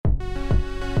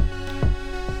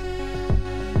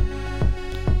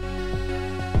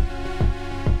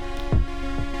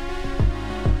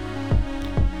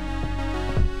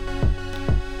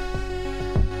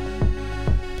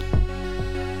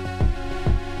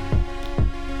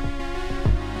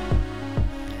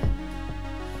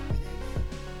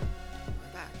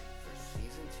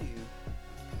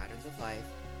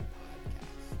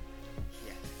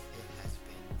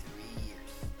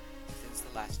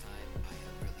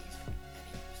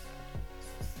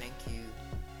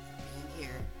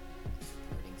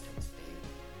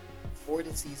for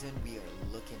the season, we are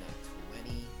looking at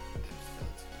 20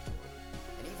 episodes in total.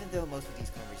 And even though most of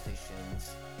these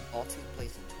conversations all took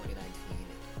place in 2019,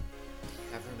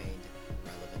 they have remained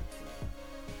relevant to me.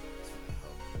 So I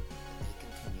hope that they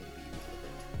continue to be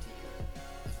relevant to you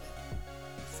as well.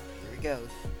 So here it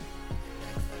goes.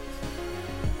 Next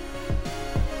episode.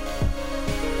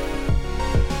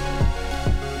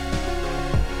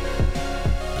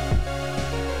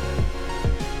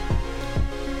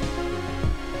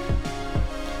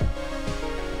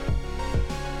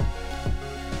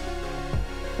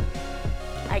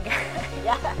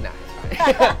 Yeah. Nah,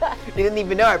 it's fine. You didn't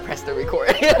even know I pressed the record.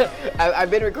 I've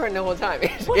been recording the whole time.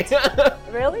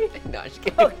 Really? No, just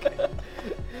kidding. Okay.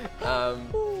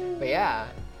 But yeah,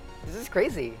 this is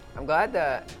crazy. I'm glad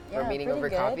that we're Yeah, meeting pretty over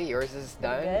good. coffee. Yours is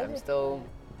done. good. I'm still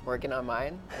working on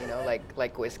mine. You know,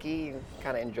 like whiskey, you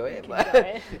kind of enjoy it. But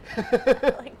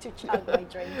I like to chug my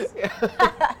drinks.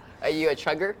 Are you a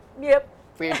chugger Yep.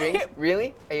 for your drinks?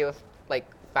 Really? Are you a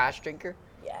fast drinker?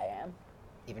 Yeah, I am.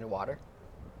 Even water?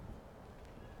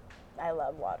 I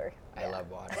love water. I love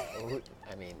water.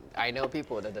 I mean, I know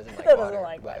people that doesn't like That water. doesn't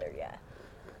like but water, yeah.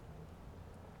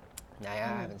 Nah,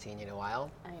 yeah, I haven't seen you in a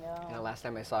while. I And the know. last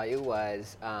time I saw you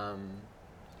was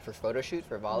for photo shoot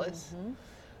for Valis.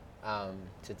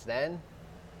 Since then,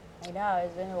 I know,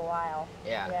 it's been a while.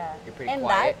 Yeah, you're pretty and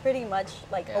quiet. that pretty much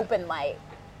Yeah. opened my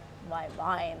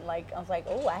mind. Like I was like,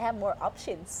 oh, I have more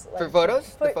options. Like, for photos?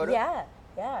 The for- photo? Yeah,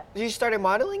 yeah. You started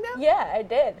modeling now? Yeah, I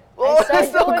did. Oh, I started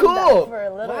that's so doing cool. that for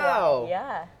a little Wow. while.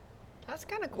 Yeah. That's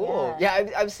kind of cool. Yeah.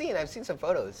 Yeah, I've seen some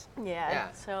photos. Yeah.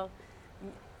 Yeah. So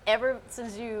ever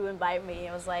since you invited me,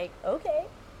 I was like, okay.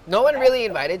 No one really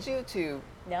invited you to.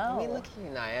 No. I mean, look at you,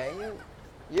 Naya.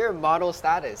 You're model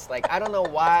status. Like, I don't know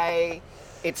why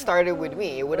it started with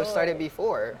me. It would have started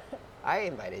before I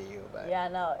invited you, but Yeah,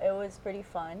 no, it was pretty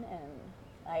fun, and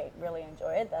I really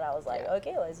enjoyed it. That I was like, Yeah.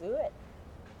 okay, let's do it.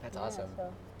 that's Yeah, awesome.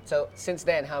 so So since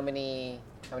then, how many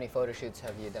photo shoots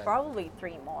have you done? probably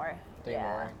 3 more. Three Yeah.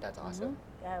 more. That's awesome.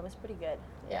 Yeah, it was pretty good.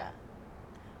 Yeah.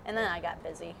 And then I got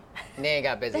busy. And then you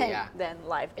got busy. then, Yeah. then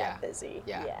life got Yeah. busy.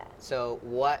 Yeah. Yeah. So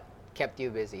what kept you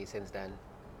busy since then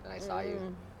that I saw Mm.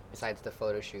 you? Besides the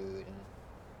photo shoot and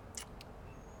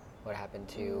what happened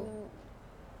to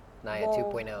Naya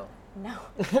well, 2.0? No,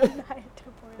 not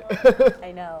 2.0.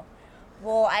 I know.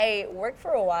 Well, I worked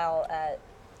for a while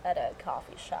at a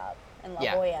coffee shop in La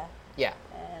Yeah. Jolla, Yeah.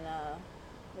 and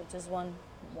just one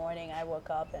morning I woke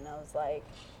up and I was like,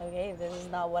 okay, this is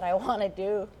not what I want to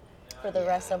do for the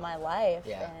rest of my life,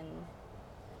 Yeah. and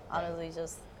honestly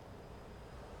just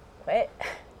quit.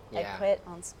 Yeah. I quit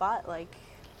on spot, like.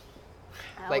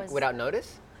 I Like was- without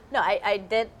notice? No, I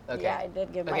did. Okay. Yeah, I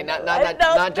did give my. Okay, not note.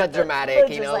 not just dramatic,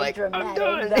 you just know, like, I'm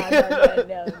dramatic.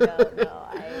 done. No.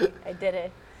 I did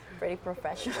it pretty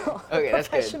professional. Okay, that's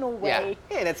good. professional way.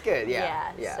 Yeah, that's good.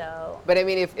 Yeah. Yeah, so- But I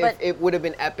mean, if But- it would have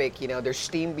been epic, you know, there's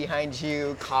steam behind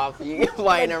you, coffee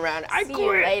flying around. I See quit.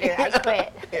 you later. I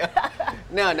quit. Yeah.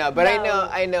 No, but No.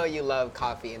 I know you love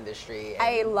coffee industry. And,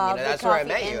 I love you know, that's the where I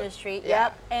coffee met you. industry. Yeah.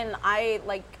 Yep, and I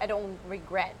don't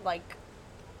regret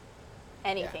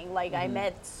anything. Like I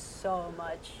met so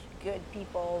much good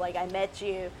people. Like I met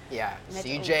you. Yeah. Met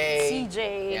CJ.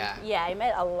 CJ. Yeah. I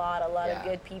met a lot Yeah. of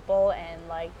good people, and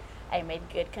I made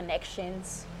good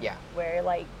connections. Yeah. Where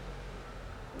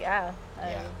Yeah.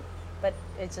 but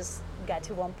it just got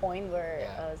to one point where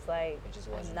Yeah. I was like, It just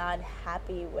I'm wasn't. not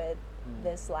happy with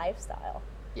this lifestyle.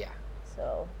 Yeah.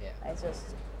 So Yeah. I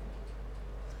just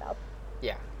stopped.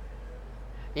 Yeah.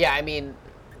 Yeah, I mean,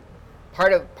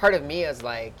 part of me is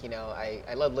like, you know,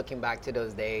 I love looking back to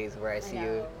those days where I see you,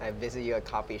 know. I visit you at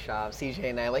coffee shop, CJ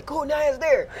and I like, oh, Naya's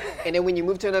there. And then when you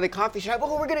move to another coffee shop,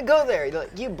 oh, we're going to go there.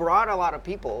 You brought a lot of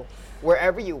people.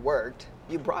 Wherever you worked,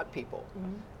 you brought people.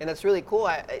 And that's really cool.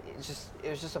 It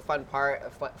was just a fun part,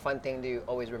 a fun thing to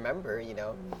always remember, you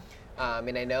know.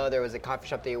 And I know there was a coffee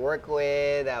shop that you worked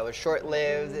with that was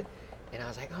short-lived. And I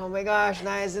was like, oh my gosh,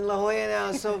 Naya's in La Jolla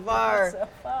now, so far. So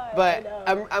far, I But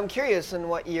know. I'm curious in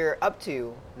what you're up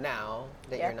to now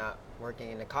that Yeah. you're not working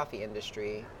in the coffee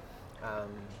industry.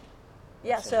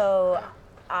 Yeah, So, so yeah.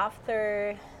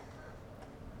 after,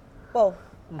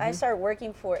 I started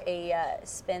working for a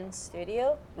spin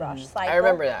studio, Rush Cycle. I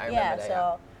remember that, yeah, yeah.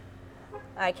 so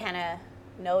I kind of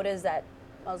noticed that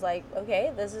I was like,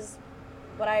 okay, this is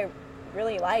what I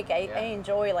really like. I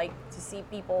enjoy to see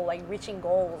people reaching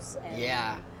goals, and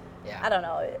Yeah. I don't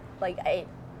know,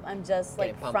 I'm just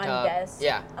Getting pumped front up. desk.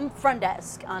 Yeah. I'm front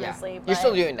desk, honestly. Yeah. But You're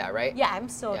still doing that, right? Yeah, I'm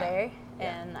still Yeah. there,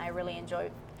 Yeah. and I really enjoy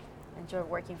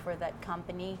working for that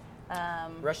company.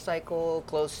 Rush Cycle,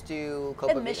 close to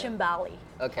Copa In Mission Valley,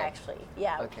 Okay. actually.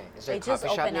 Yeah. Okay. Is there They a just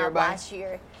coffee shop opened up nearby? last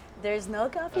year. There's no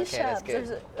coffee Okay, shops. that's good.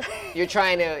 There's You're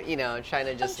trying to,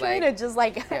 just trying like to just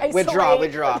like withdraw.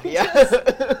 isolate.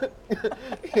 Yeah.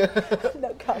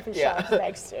 No coffee Yeah. shops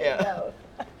next to it. Yeah. No.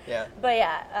 Yeah. But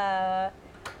yeah,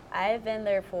 I've been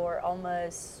there for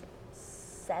almost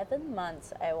 7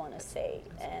 months, I want to say,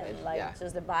 and good. like Yeah.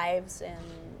 just the vibes, and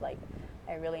like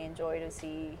I really enjoy to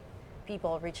see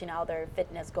people reaching out their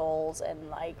fitness goals, and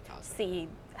like awesome. see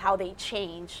how they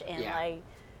change, and Yeah. like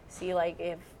see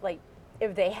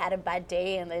if they had a bad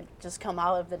day and they just come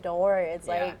out of the door, it's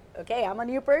Yeah. like, okay, I'm a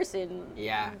new person.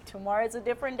 Yeah. Tomorrow is a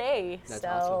different day. That's so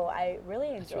awesome. I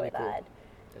really enjoy really cool. that.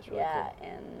 That's really Yeah, cool.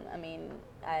 and I mean,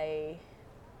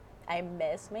 I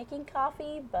miss making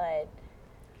coffee, but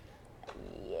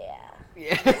yeah.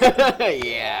 Yeah.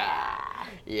 Yeah.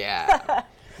 Yeah.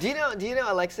 Do you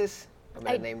know Alexis? I'm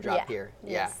gonna name drop yeah, here.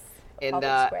 yes. Yeah. And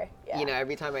Public Square, yeah.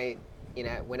 every time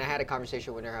when I had a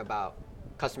conversation with her about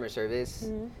customer service,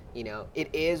 Mm-hmm. it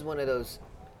is one of those,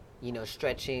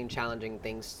 stretching, challenging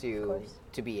things course.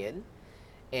 to be in.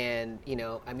 And,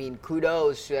 I mean,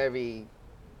 kudos to every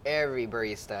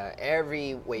barista,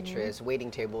 every waitress, Mm-hmm.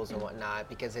 waiting tables and whatnot,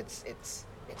 because it's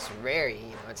very,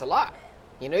 it's a lot.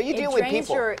 You It deal with drains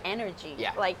people. your energy.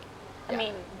 Yeah. Like, I Yeah.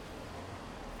 mean,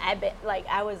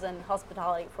 I was in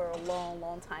hospitality for a long,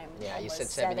 long time. Yeah, you almost said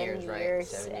 7 years, right?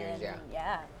 7 years, and yeah.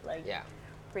 Yeah, like Yeah.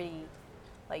 pretty,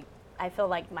 like I feel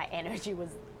like my energy was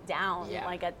down. Yeah.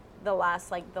 Like at the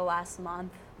last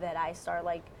month that I start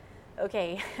like,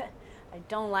 okay, I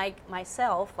don't like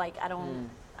myself. Like I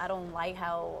don't like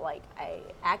how like I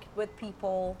act with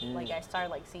people. Like I start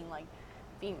like seeing like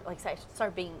being like I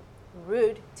start being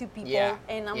rude to people, Yeah.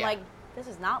 and I'm Yeah. like, this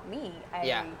is not me. I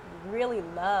Yeah. really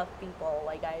love people.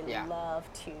 Like I Yeah. love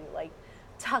to like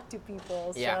talk to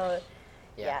people. Yeah. So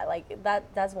Yeah. yeah, like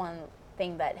that's one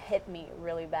thing that hit me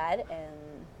really bad,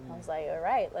 and I was like, all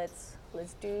right, let's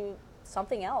do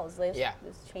something else. Let's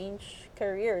change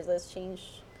careers. Let's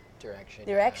change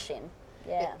direction.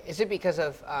 Yeah. Is it because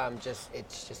of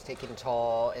it's just taking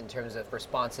toll in terms of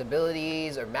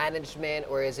responsibilities or management,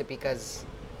 or is it because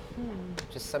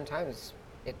just sometimes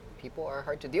people are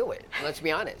hard to deal with? Let's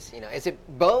be honest. Is it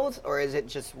both, or is it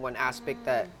just one aspect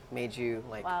that made you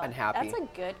like Wow, unhappy? that's a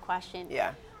good question.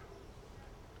 Yeah.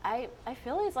 I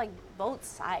feel it's like both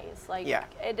sides. Like Yeah.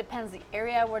 it depends the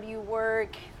area where you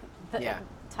work, the Yeah.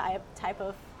 type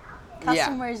of Yeah.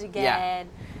 customers you Yeah.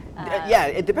 get. Yeah,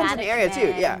 it depends on the area too.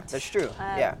 Yeah, management, that's true.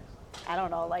 Yeah. I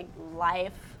don't know, like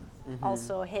life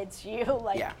also hits you.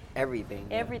 Like Yeah, everything.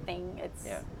 Yeah. everything, it's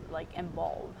Yeah. like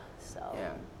involved. So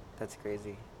Yeah, that's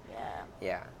crazy. yeah.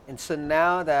 Yeah, and so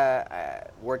now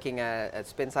that working at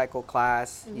Spin Cycle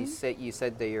class, you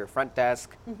said that you're front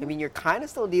desk. I mean, you're kind of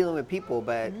still dealing with people,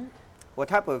 but what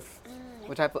type of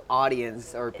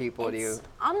audience or people do you?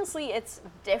 Honestly, it's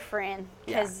different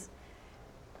Yeah. because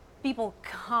people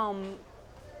come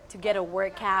to get a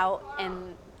workout,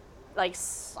 and like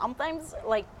sometimes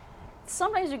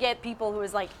you get people who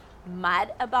is like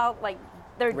mad about like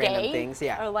their Random day, things,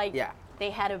 yeah, or like yeah. they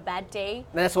had a bad day.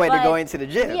 And that's why they're But, going to the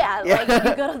gym. Yeah, like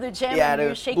you go to the gym Yeah, and to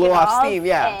you shake blow it off off, steam,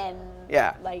 yeah. and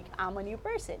Yeah. like I'm a new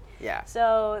person. Yeah.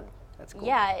 So That's cool.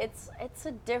 yeah, it's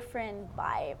a different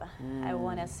vibe. I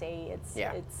want to say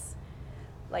Yeah. it's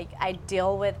like I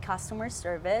deal with customer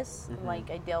service, Mm-hmm. like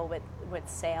I deal with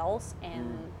sales,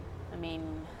 and I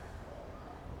mean,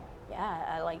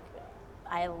 yeah,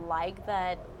 I like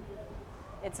that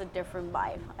it's a different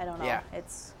vibe. I don't know. Yeah.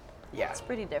 It's Yeah.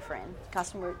 pretty different.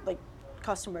 Customer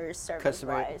service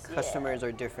wise. Customers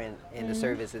are different, and the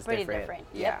service is Pretty different. different,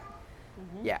 Yeah. yep.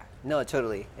 Yeah. No,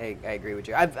 totally. I agree with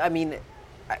you. I mean,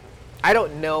 I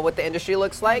don't know what the industry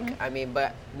looks like. I mean,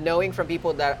 but knowing from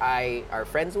people that I are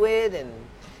friends with, and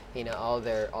all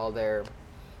their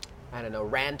I don't know,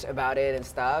 rant about it and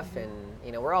stuff, and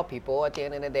we're all people at the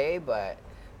end of the day. But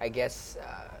I guess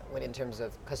when in terms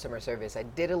of customer service, I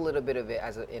did a little bit of it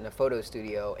in a photo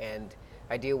studio, and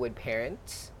I deal with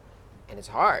parents, and it's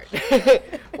hard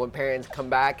when parents come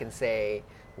back and say,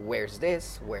 where's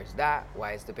this, where's that,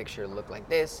 why does the picture look like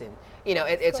this, and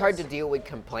it's hard to deal with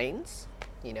complaints,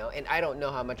 and I don't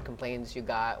know how much complaints you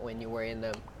got when you were in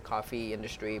the coffee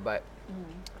industry, but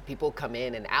people come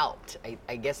in and out.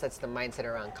 I guess that's the mindset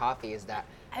around coffee, is that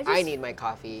I need my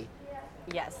coffee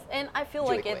Yes, and I feel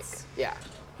really like quick. it's Yeah.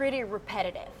 pretty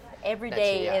repetitive. Every That's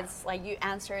day, it, yeah. it's like you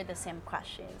answer the same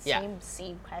questions, Yeah.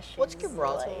 same questions. What's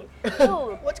Gibraltar? Like,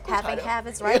 oh, What's having Cortado?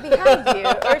 habits right behind you,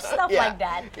 or stuff Yeah, like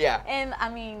that. yeah. And I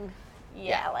mean,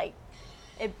 Yeah. like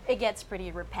it gets pretty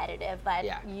repetitive. But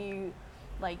Yeah. you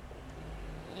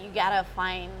gotta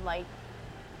find like,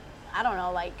 I don't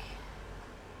know, like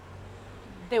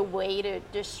the way to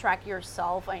distract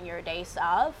yourself on your days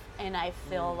off. And I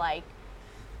feel like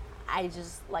I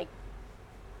just like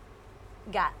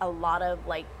got a lot of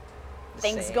like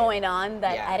things Same. going on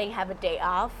that Yeah. I didn't have a day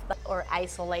off, or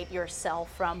isolate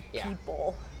yourself from Yeah.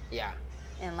 people Yeah.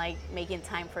 and like making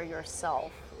time for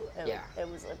yourself. Yeah. It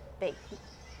was a big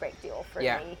deal for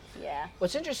Yeah. me. Yeah.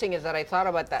 What's interesting is that I thought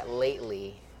about that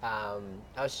lately. I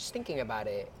was just thinking about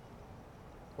it.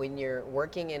 When you're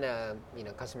working in a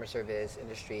customer service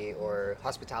industry or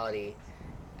hospitality,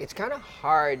 it's kind of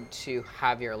hard to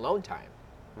have your alone time,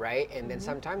 right? And then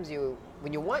sometimes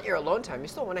when you want your alone time, you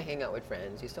still want to hang out with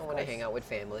friends, you still want to hang out with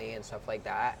family and stuff like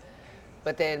that.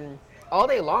 But then all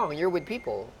day long, you're with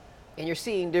people, and you're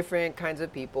seeing different kinds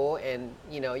of people. And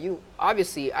you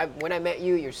obviously, when I met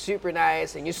you, you're super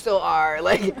nice, and you still are.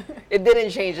 Like, it didn't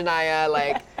change, Anaya.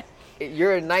 Like,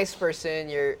 you're a nice person.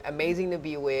 You're amazing to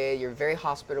be with. You're very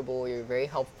hospitable. You're very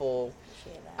helpful.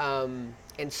 Appreciate that.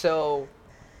 And so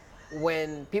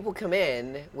when people come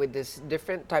in with this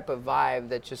different type of vibe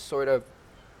that just sort of,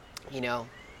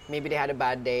 maybe they had a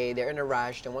bad day, they're in a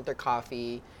rush, they want their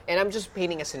coffee, and I'm just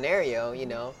painting a scenario,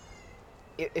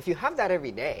 if you have that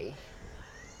every day,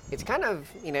 it's kind of,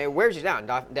 it wears you down,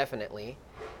 definitely,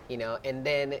 and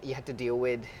then you have to deal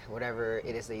with whatever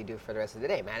it is that you do for the rest of the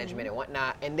day, management and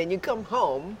whatnot, and then you come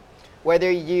home, whether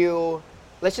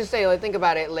let's just say, think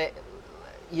about it,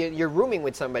 you're rooming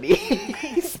with somebody,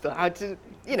 you still have to,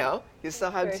 you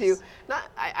still have to,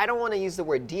 I don't want to use the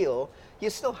word deal, you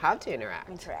still have to interact.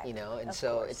 And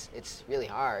so it's really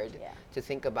hard to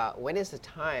think about when is the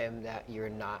time that you're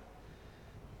not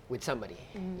with somebody,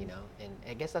 and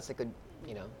I guess that's a good,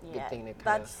 good thing to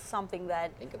kind that's something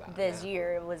that think about, this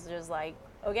year was just like,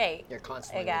 okay, You're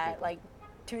constantly I with got people. like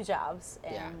 2 jobs,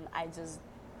 and Yeah. I just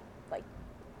like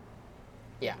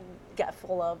Yeah. got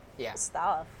full of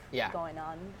stuff Yeah. going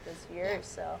on this year. Yeah.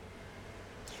 So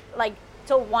like,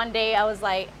 till one day I was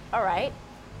like, all right,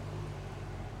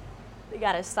 I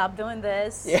gotta stop doing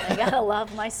this. Yeah. I gotta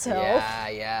love myself.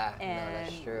 Yeah. And no,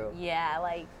 that's true. yeah,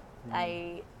 like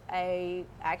I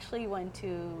actually went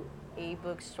to a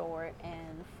bookstore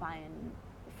and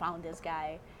found this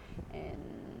guy, and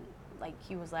like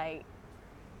he was like,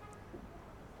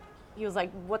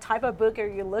 what type of book are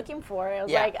you looking for? I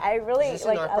was like, I really Is this in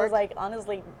like, I North was Park? like,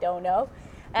 honestly don't know.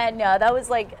 And no, that was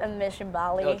like a Mission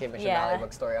Valley. Okay, Mission Valley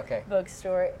bookstore. Okay.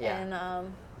 Bookstore. Yeah.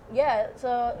 And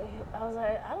so I was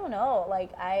like, I don't know,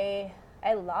 like I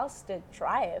lost the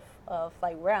drive of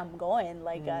like where I'm going,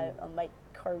 like on my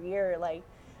career, like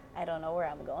I don't know where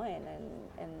I'm going.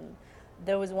 And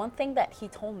there was one thing that he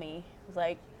told me, was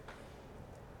like,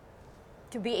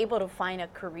 to be able to find a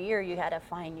career, you gotta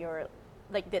find your,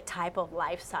 like, the type of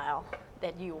lifestyle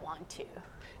that you want to.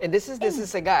 And this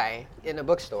is a guy in a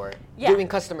bookstore Yeah. doing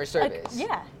customer service.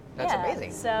 Yeah. That's yeah.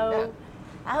 amazing. So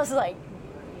I was like,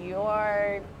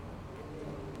 you're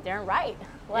darn right.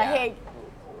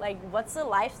 Like what's the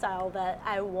lifestyle that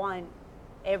I want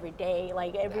every day?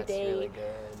 Like every That's day, really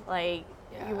good. like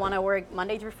Yeah. you want to work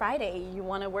Monday through Friday. You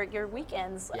want to work your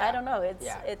weekends. Yeah. I don't know. It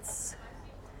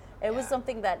Yeah. was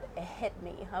something that hit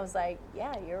me. I was like,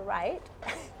 yeah, you're right.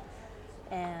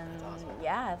 And awesome.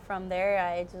 yeah, from there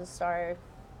I just started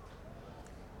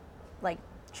like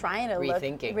trying to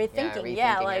Rethinking. rethinking.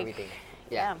 Yeah, like everything.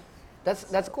 yeah.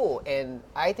 That's cool, and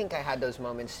I think I had those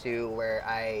moments too where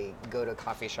I go to a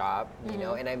coffee shop,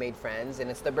 and I made friends, and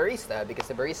it's the barista, because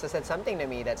the barista said something to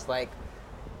me that's like,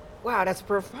 wow, that's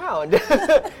profound,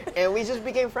 and we just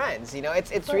became friends.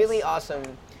 It's really awesome,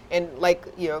 and like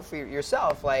for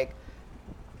yourself, like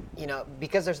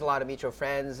because there's a lot of mutual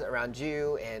friends around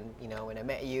you, and when I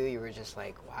met you, you were just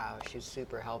like, wow, she was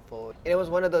super helpful, and it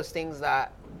was one of those things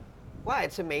that, wow,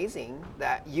 it's amazing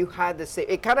that you had the same.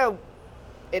 It kind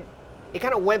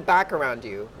of went back around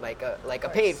you, like a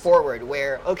paid forward,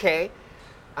 where, okay,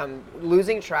 I'm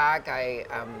losing track,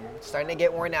 I'm starting to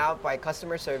get worn out by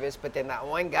customer service, but then that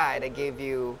one guy that gave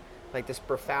you like this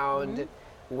profound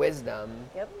wisdom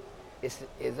Yep.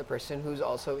 is a person who's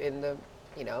also in the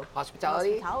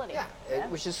hospitality. Yeah.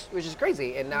 Which is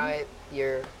crazy, and now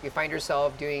you find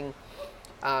yourself doing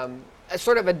a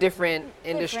sort of a different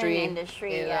industry in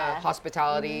yeah.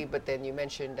 hospitality, but then you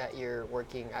mentioned that you're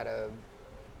working at a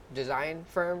design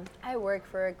firm. I work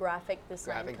for a graphic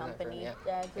design Graphic design firm, company. yeah.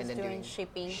 Yeah, And just then doing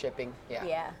shipping. Shipping, yeah.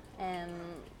 Yeah, and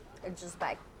it just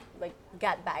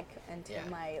got back into Yeah.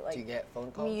 my Do you get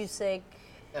phone calls? music.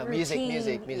 Music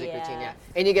routine. routine, yeah.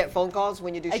 And you get phone calls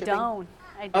when you do I shipping? don't.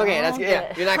 Okay, that's good.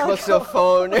 Yeah, you're not close to a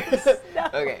phone.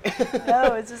 Okay.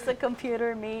 No, it's just a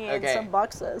computer, me, and Okay. some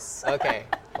boxes. Okay.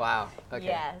 Wow. Okay.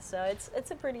 Yeah, so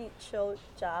it's a pretty chill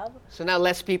job. So now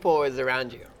less people is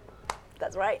around you.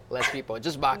 That's right. Less people,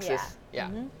 just boxes. Yeah.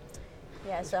 Yeah.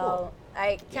 Yeah, so cool.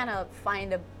 I kind of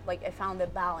I found the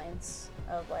balance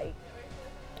of like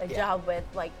a Yeah. job with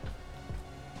like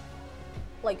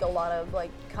a lot of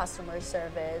like customer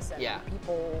service and Yeah.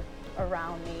 people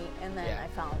around me, and then Yeah. I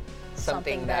found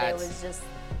Something something that it that's was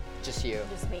Just you,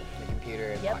 just me. the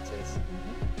computer and Yep. boxes.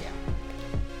 Yeah.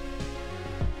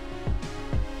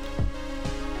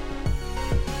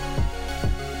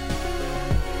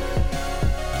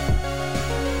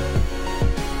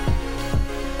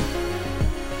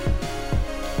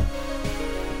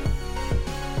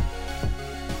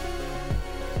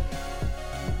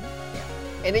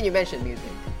 Yeah. And then you mentioned music.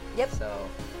 Yep. So,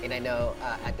 and I know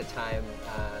at the time,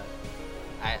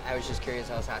 I was just curious.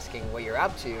 I was asking what you're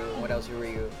up to. What else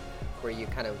were you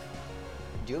kind of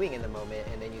doing in the moment?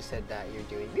 And then you said that you're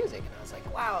doing music, and I was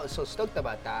like, wow, I was so stoked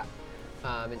about that.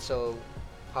 And so,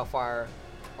 how far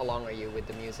along are you with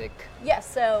the music? Yeah,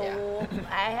 so Yeah.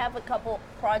 I have a couple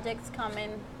projects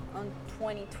coming on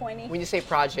 2020. When you say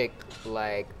project,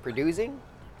 like producing,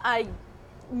 I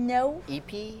no,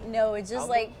 EP? no, it's just Album?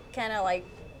 like kind of like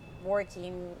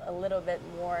working a little bit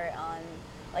more on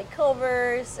like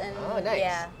covers and Oh, nice,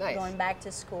 yeah, nice. going back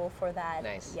to school for that.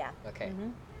 Nice. Yeah. Okay.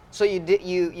 Mhm. So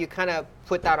you kind of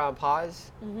put that on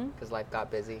pause because life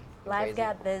got busy. and Life crazy?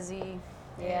 got busy.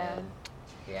 Yeah.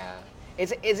 Yeah.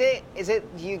 Is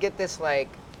it? Do you get this like?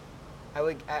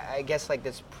 I guess like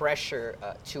this pressure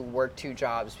to work two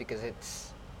jobs because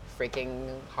it's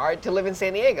freaking hard to live in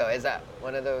San Diego. Is that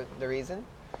one of the reason?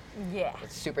 Yeah.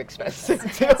 It's super expensive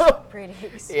It's too. pretty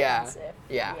expensive.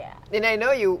 Yeah. Yeah. And I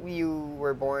know you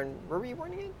were born. Where were you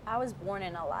born again? I was born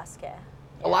in Alaska.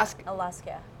 Alaska?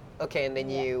 Alaska. Okay, and then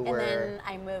Yeah. you were And then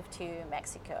I moved to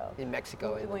Mexico. in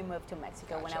Mexico. We moved to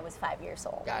Mexico when I Gotcha. was 5 years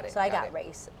old. Got it, So I got got it.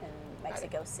 raised in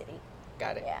Mexico City.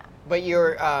 Got it. Yeah. But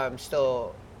you're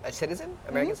still a citizen,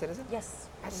 American citizen. Yes.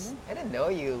 I didn't know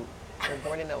you were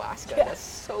born in Alaska. Yeah. That's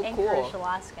so Anchorage, cool.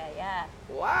 Alaska. Yeah.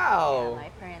 Wow. Yeah. My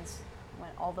parents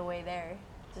went all the way there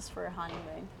just for a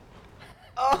honeymoon.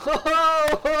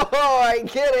 Oh, I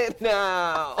get it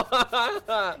now.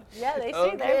 Yeah, they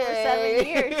stayed there for 7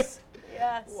 Okay. years.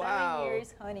 Yeah, Wow. 7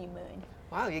 years honeymoon.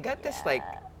 Wow, you got this Yeah. like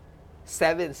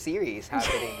 7 series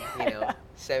happening.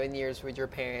 7 years with your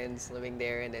parents living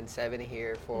there, and then 7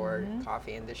 here for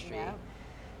coffee industry. Yeah.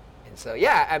 And so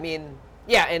yeah, I mean,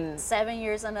 yeah, and 7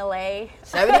 years in LA.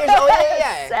 7 years. Oh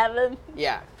yeah. 7.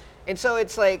 Yeah. And so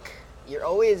it's like you're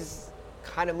always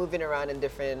kind of moving around in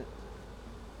different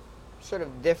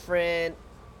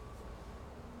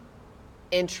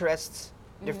interests,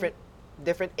 different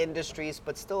industries,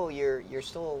 but still you're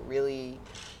still really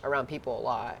around people a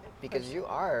lot because you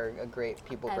are a great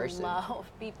people person. I love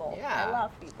people. Yeah. I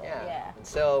love people. Yeah. And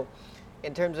so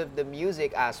in terms of the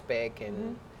music aspect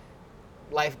and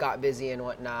life got busy and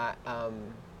whatnot,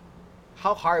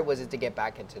 how hard was it to get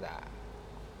back into that?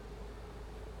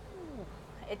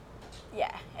 It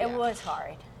Yeah. was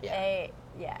hard. Yeah.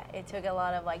 It took a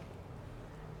lot of like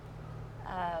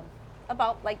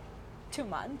about like 2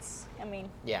 months. I mean,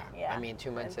 Yeah. yeah. I mean,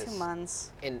 2 months is 2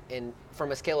 months. in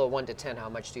from a scale of 1 to 10, how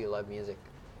much do you love music?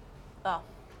 Oh,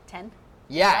 10.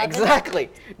 Yeah, 11. exactly.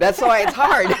 That's why it's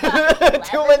hard.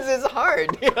 2 months is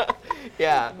hard.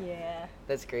 Yeah. Yeah.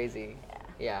 That's crazy.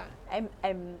 Yeah.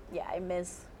 I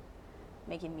miss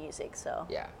making music, so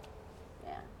Yeah.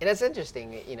 yeah. And it's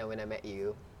interesting, when I met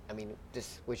you, I mean,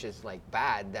 which is like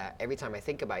bad that every time I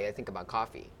think about you, I think about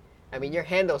coffee. I mean, your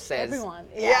handle says. Everyone.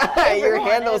 Yeah, your everyone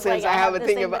handle is says like, I have a this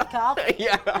thing with about coffee.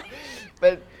 Yeah.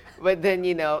 But then,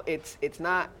 it's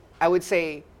not, I would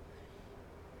say,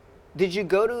 did you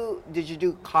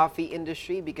do coffee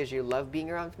industry because you love being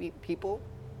around people?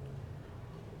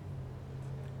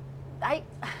 I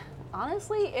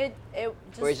honestly, it Or it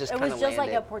just just it was kinda just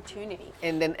like landed? opportunity.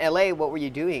 And then LA, what were you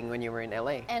doing when you were in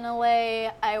LA? In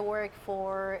LA, I worked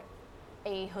for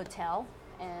a hotel,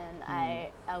 and I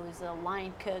was a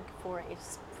line cook for a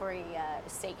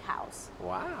steakhouse.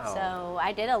 Wow. So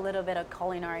I did a little bit of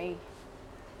culinary,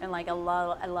 and like a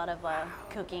lot of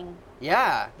cooking.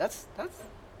 Yeah, that's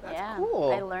Yeah,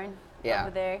 cool. I learned Yeah.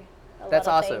 over there. That's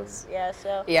lot of awesome. things. Yeah,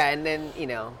 so Yeah, and then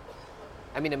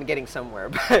I mean, I'm getting somewhere,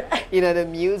 but the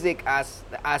music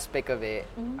aspect of it.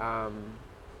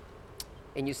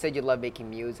 And you said you love making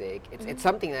music. It's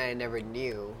something that I never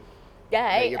knew.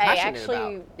 yeah, that you're I passionate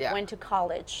actually about. Yeah. went to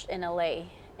college in LA,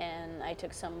 and I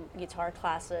took some guitar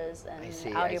classes I and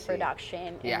see, audio I see.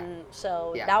 production. Yeah. And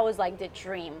so Yeah. that was like the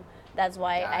dream. That's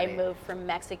why Got I it. moved from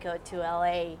Mexico to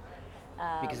LA.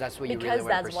 Because that's what you really Because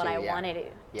want to that's what pursue, I yeah. wanted to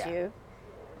Yeah. do.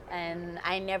 And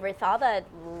I never thought that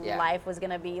Yeah. life was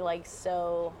gonna be like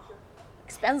so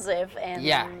expensive and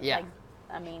Yeah, yeah. like,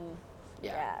 I mean,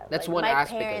 Yeah. yeah. That's like one my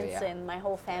aspect of it, parents yeah. and my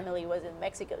whole family was in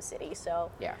Mexico City,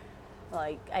 so Yeah.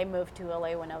 Like I moved to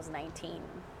LA when I was 19,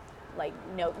 like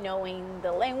knowing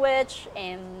the language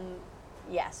and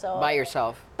yeah, so By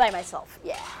yourself. by myself.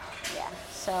 Yeah, yeah.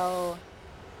 So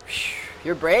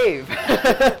You're brave.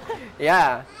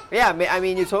 Yeah. Yeah, I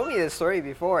mean, you told me this story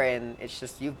before, and it's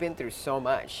just you've been through so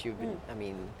much. You've been, I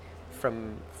mean,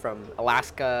 from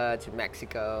Alaska to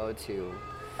Mexico to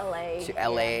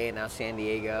LA, and now San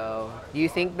Diego. Do you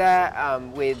think that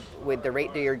with the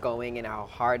rate that you're going and how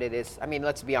hard it is? I mean,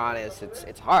 let's be honest,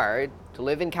 it's hard to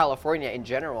live in California in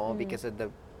general because of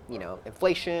the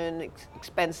inflation,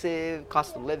 expensive,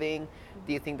 cost of living.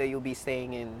 Do you think that you'll be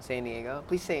staying in San Diego?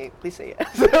 Please say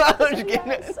yes. I'm just kidding.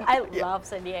 Yes, I love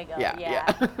San Diego. Yeah,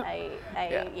 Yeah,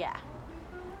 yeah. yeah.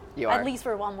 You are. At least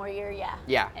for one more year, yeah.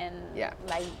 Yeah, And yeah.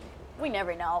 like we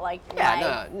never know, like Yeah,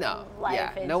 life, no. life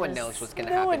Yeah, is no one just- knows what's gonna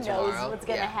no happen one knows tomorrow. what's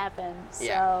gonna Yeah. happen. So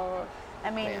Yeah.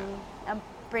 I mean, Yeah. I'm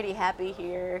pretty happy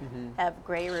here. Have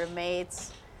great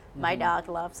roommates. My dog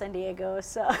loves San Diego,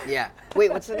 so Yeah.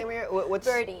 Wait, what's the name of your? What's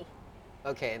Birdie.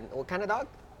 Okay, and what kind of dog?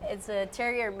 It's a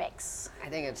terrier mix. I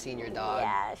think I've seen your dog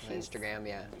Yeah, on she's- Instagram.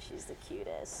 Yeah, She's the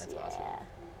cutest. That's yeah, awesome.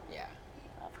 yeah.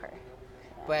 love her.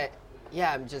 But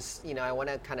yeah, I'm just I want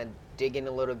to kind of dig in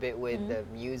a little bit with the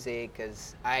music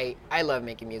because I love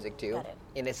making music too, Got it.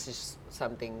 and it's just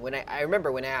something. When I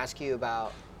remember when I asked you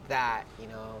about that,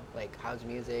 like how's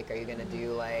music? Are you gonna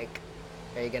do like?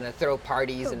 Are you gonna throw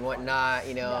parties and whatnot?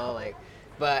 No. Like.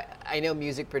 But I know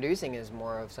music producing is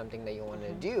more of something that you want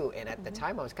to do, and at the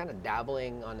time I was kind of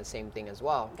dabbling on the same thing as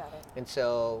well. Got it. And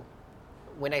so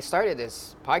when I started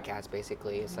this podcast,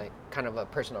 basically, it's like kind of a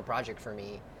personal project for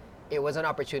me. It was an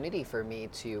opportunity for me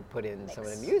to put in some of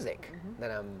the music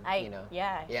that I'm,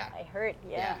 Yeah. Yeah. I heard.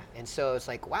 Yeah. And so it's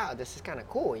like, wow, this is kind of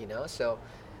cool, So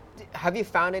have you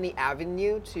found any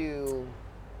avenue to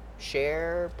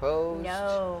share, post?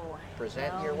 No.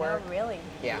 Present no, your work? No, really.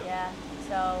 Yeah. Yeah.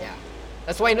 So. Yeah.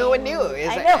 That's why no one knew.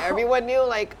 It's I like know. everyone knew,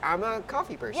 like, I'm a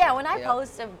coffee person. Yeah, when I you know?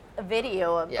 post a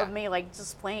video Yeah. of me like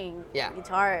just playing Yeah.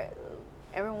 guitar,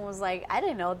 everyone was like, "I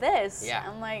didn't know this." Yeah.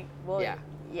 I'm like, "Well, Yeah.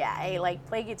 yeah, I like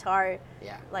play guitar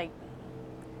Yeah. like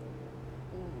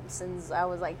since I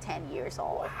was like 10 years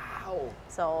old." Wow.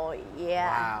 So yeah,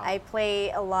 Wow. I play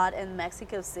a lot in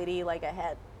Mexico City. Like I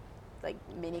had like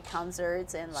mini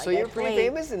concerts and like So you're I pretty played-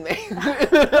 famous in there.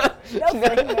 Not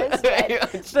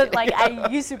famous, but like I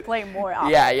used to play more often.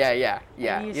 Yeah.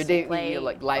 I used to play you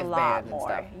like live a lot band and more.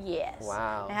 stuff. Yes.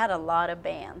 Wow. I had a lot of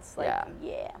bands. Like, Yeah.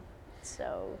 yeah.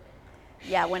 So,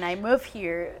 yeah, when I moved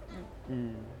here,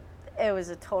 it was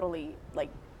a totally like,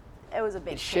 it was a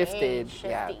big It shifted, change,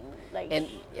 yeah. shifting. Like And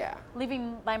yeah,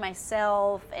 living by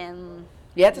myself and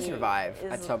you had to survive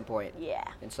at is- some point. Yeah.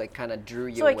 It's like kind of drew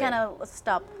you So away. I kind of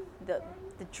stopped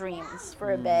the dreams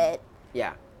for a bit,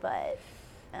 Yeah. but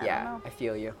I don't Yeah, know. I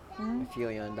feel you. I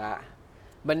feel you on that.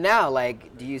 But now,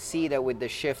 like, do you see that with the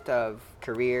shift of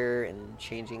career and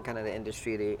changing kind of the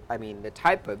industry, the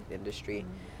type of industry,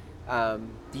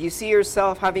 do you see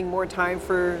yourself having more time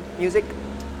for music?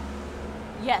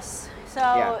 Yes. So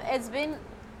Yeah. it's been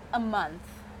a month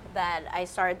that I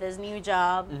started this new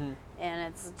job, Mm-hmm. and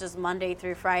it's just Monday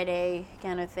through Friday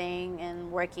kind of thing,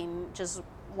 and working just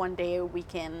one day a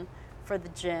weekend for the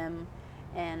gym,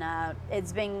 and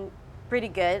it's been pretty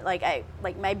good. Like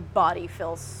my body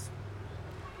feels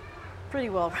pretty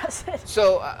well rested.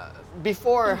 So,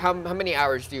 before, how many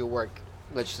hours do you work?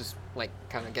 Let's just, like,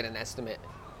 kind of get an estimate.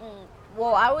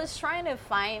 Well, I was trying to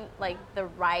find like the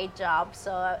right job,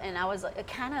 and I was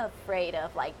kind of afraid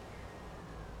of like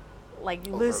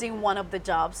losing one of the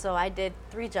jobs. So I did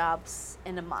 3 jobs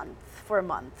in a month for a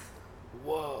month.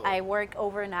 Whoa. I work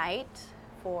overnight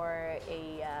for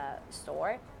a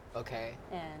store, Okay.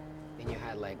 and And you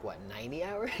had, like, what, 90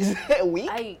 hours a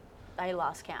week? I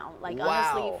lost count. Like Wow.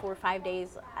 honestly, for 5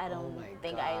 days, I don't my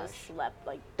think I gosh. slept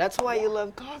like. That's why you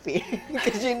love coffee,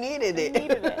 because you needed it.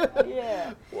 Needed it.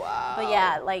 Yeah. Wow. But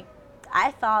yeah, like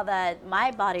I thought that my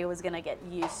body was gonna get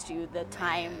used to the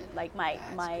time. Man, Like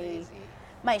that's my crazy.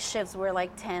 my shifts were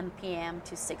like 10 p.m.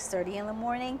 to 6:30 in the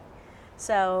morning.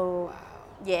 So Wow.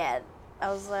 yeah, I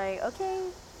was like, okay.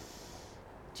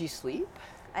 Do you sleep?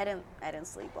 I didn't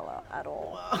sleep a lot at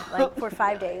all. Wow. Like for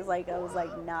 5 days, like I was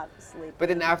like not sleeping. But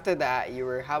then after that, you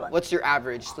were what's your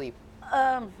average sleep?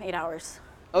 8 hours.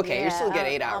 Okay, you still get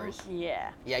Yeah, 8 hours.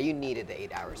 Yeah. Yeah, you needed the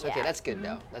 8 hours. Okay, Yeah. that's good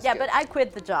though. That's Yeah, good. but I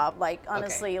quit the job. Like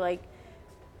honestly, like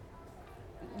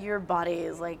your body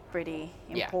is like pretty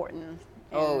Yeah. important.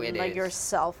 Oh, and, it like is.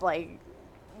 yourself, like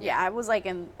yeah, I was like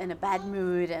in a bad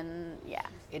mood, and yeah,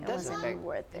 it does wasn't affect.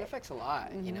 worth It it. affects a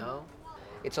lot. You know,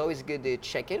 it's always good to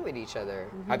check in with each other.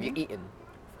 Have you eaten?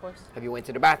 Of course. Have you went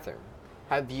to the bathroom?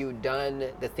 have you done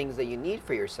the things that you need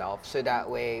for yourself so that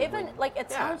way Even like it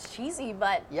yeah. sounds cheesy,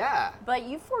 but yeah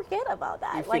you forget about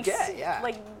that. You Like forget, yeah.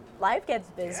 like life gets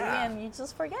busy Yeah. and you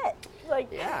just forget. Like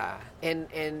yeah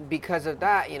and because of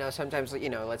that, sometimes,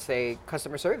 let's say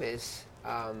customer service,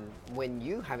 when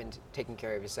you haven't taken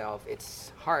care of yourself,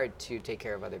 it's hard to take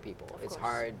care of other people. It's course.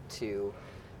 hard to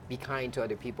be kind to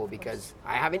other people because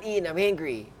I haven't eaten, I'm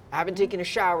angry, I haven't taken a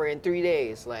shower in 3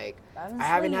 days, like I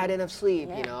haven't had enough sleep,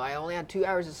 Yeah. I only had 2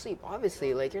 hours of sleep.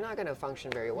 Obviously, like you're not going to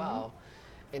function very well.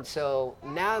 And so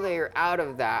now that you're out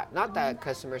of that, not that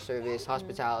customer service,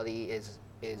 hospitality is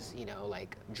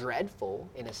like dreadful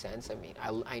in a sense. I mean,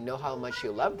 I know how much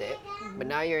you loved it, but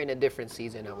now you're in a different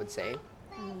season, I would say.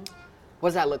 What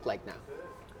does that look like now?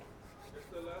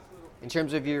 In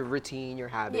terms of your routine, your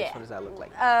habits, Yeah. what does that look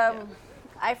like?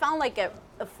 I found like a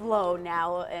flow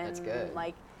now, and That's good.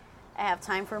 like I have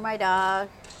time for my dog.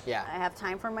 Yeah. I have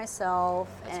time for myself,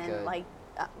 That's and good. like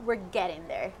we're getting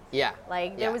there. Yeah.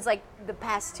 Like Yeah. there was like the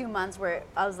past 2 months where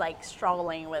I was like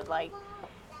struggling with like,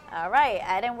 all right,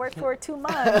 I didn't work for 2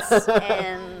 months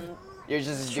and You're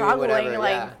just doing struggling whatever.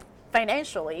 like Yeah.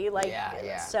 financially, like Yeah,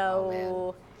 yeah.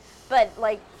 so. But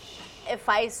like, if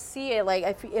I see it, like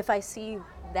if I see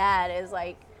that as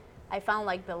like, I found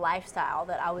like the lifestyle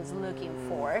that I was looking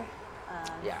for,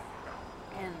 Yeah.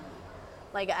 and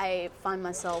like I find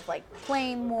myself like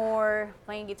playing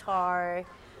guitar,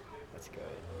 That's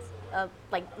good.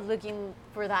 like looking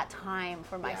for that time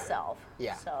for myself.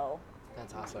 Yeah. So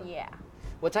That's awesome. yeah,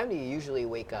 What time do you usually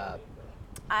wake up?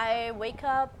 I wake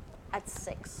up at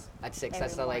 6. At 6. Every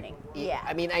That's not like. morning. Yeah.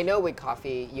 I mean, I know with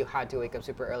coffee you had to wake up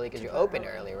super early because you open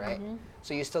early, right?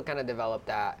 So you still kind of develop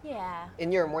that. Yeah,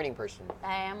 And you're a morning person.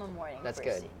 I am a morning That's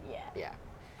person. good. Yeah. Yeah.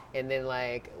 And then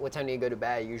like, what time do you go to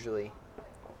bed usually?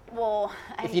 Well,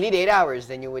 If you need 8 hours,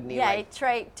 then you would need yeah, I like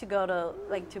try to go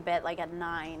to bed like at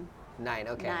 9, 9.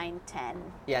 Okay. 9,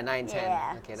 10. Yeah, 9, 10.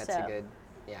 Yeah, Okay, that's so- a good.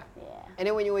 Yeah. Yeah. And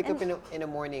then when you wake up in the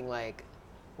morning, like,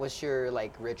 what's your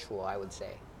like ritual? I would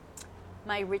say.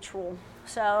 My ritual.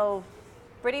 So,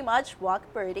 pretty much walk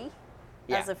Birdie.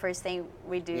 That's Yeah. the first thing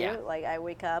we do. Yeah. Like I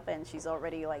wake up and she's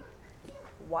already like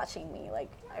watching me.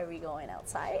 Like, are we going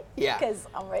outside? Yeah. Because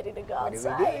I'm ready to go What do we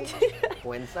outside. do?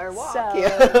 When's our walk? So,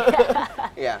 yeah.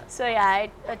 Yeah. So yeah,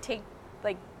 I take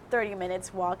like 30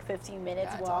 minutes walk, 15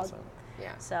 minutes That's walk. awesome.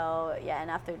 Yeah. So yeah,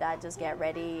 and after that, just get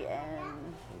ready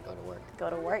and Go to work. go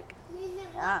to work.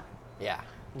 Yeah. Yeah.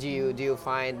 Do you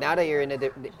find now that you're in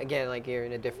again, like you're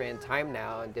in a different time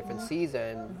now, a different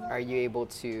season, are you able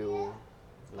to,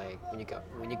 like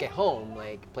when you get home,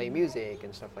 like play music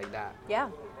and stuff like that? Yeah.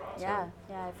 Yeah.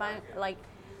 Yeah. I find like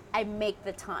I make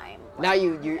the time. Now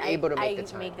you're able to make I the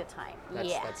time. make the time.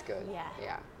 That's good. Yeah.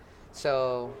 Yeah.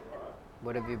 So,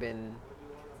 what have you been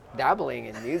dabbling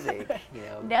in music?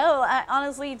 No, I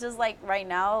honestly just like right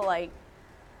now, like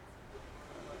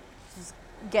just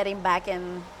getting back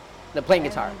in. Playing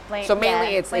guitar. So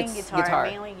mainly it's playing guitar.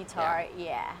 Mainly guitar.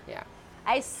 Yeah. Yeah.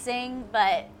 I sing,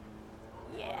 but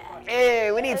yeah. Hey,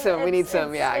 we need some. We need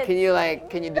some. Yeah. Can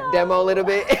you demo a little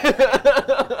bit?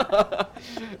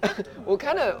 What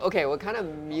kind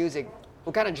of music?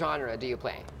 What kind of genre do you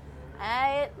play?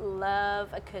 I love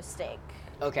acoustic.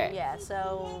 Okay. Yeah.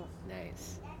 So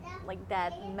Nice. like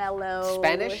that mellow.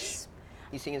 Spanish?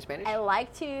 You sing in Spanish? I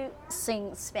like to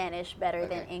sing Spanish better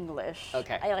than Okay. English.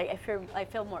 Okay. I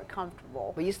feel more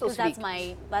comfortable. But you still 'Cause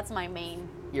that's my main.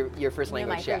 Your first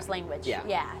language. My first language. Yeah.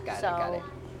 Yeah. Got so, it. Got it.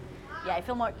 Yeah, I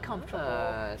feel more comfortable.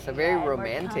 So very more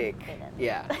romantic. confident.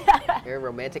 Yeah, very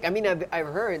romantic. I mean, I've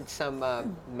heard some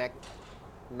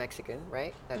Mexican,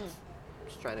 right? That's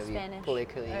just trying to be Spanish,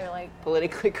 politically or like-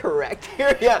 politically correct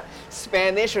here. Yeah,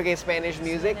 Spanish. Okay, Spanish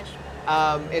music.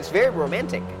 Spanish. It's very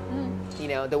romantic.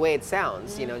 The way it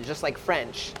sounds. Just like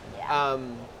French. Yeah.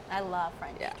 I love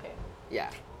French yeah. too.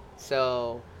 Yeah.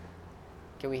 So,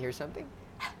 can we hear something?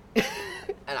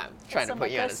 And I'm trying to Some put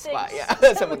you on the spot. acoustics. Yeah,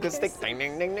 Some some acoustic. Ding,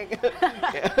 ding, ding, ding. Yeah.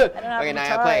 don't have Okay, a now I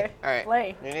guitar. play. All right.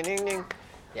 Play. Ding, ding, ding, ding.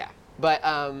 Yeah, but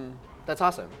that's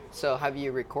awesome. So, have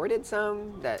you recorded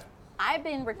some that? I've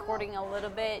been recording a little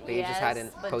bit. But you just yes,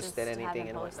 hadn't but posted just anything haven't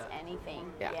and posted whatnot?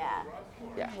 anything. Yeah. Yeah.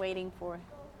 Yeah. Waiting for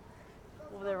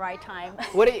the right time.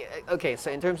 What? Okay,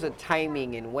 so in terms of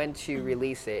timing and when to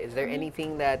release it, is there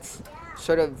anything that's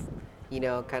sort of,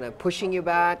 kind of pushing you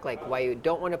back, like why you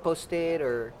don't want to post it,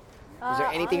 or is there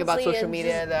anything about honestly, social it's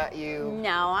media just- that you?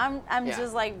 No, I'm Yeah.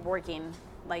 just like working,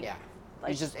 like Yeah.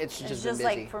 like It's just been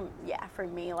like busy. for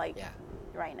me like Yeah.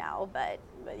 right now, but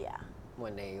yeah,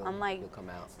 One day I'm like you'll come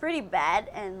out. pretty bad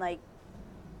and like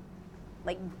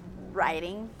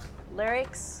writing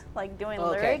lyrics, like doing Okay.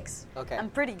 lyrics. Okay. I'm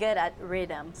pretty good at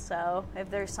rhythm, so if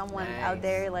there's someone out Nice.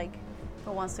 there like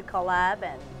who wants to collab,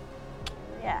 and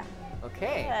yeah.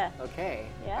 Okay. Yeah. Okay.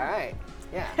 Yeah. All right.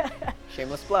 Yeah.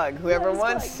 Shameless plug. Whoever Shameless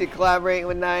wants plug. to collaborate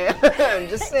with Naya, I'm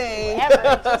just saying.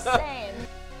 Whatever, just saying.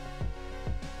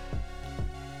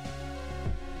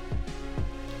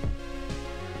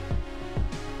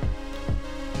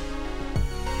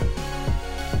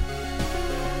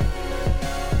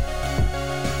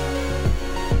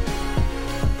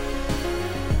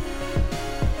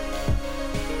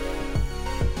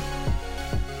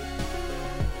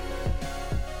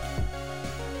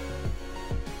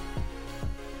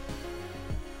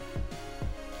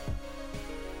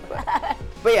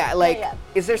 But yeah, like, yeah.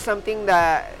 is there something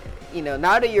that,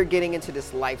 now that you're getting into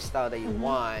this lifestyle that you Mm-hmm.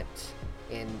 want,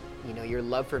 and, your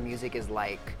love for music is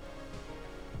like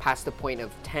past the point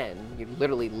of 10, you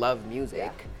literally love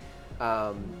music,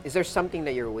 is there something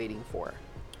that you're waiting for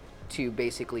to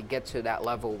basically get to that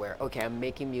level where, okay, I'm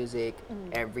making music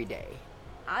every day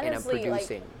and I'm Honestly,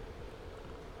 producing?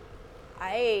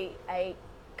 I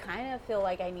kind of feel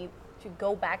like I need to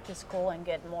go back to school and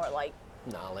get more like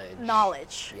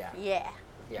knowledge. Yeah. Yeah.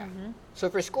 Yeah. So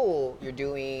for school, you're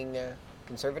doing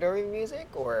conservatory music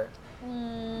or?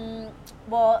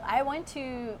 Well, I went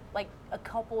to like a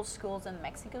couple schools in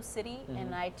Mexico City,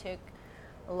 and I took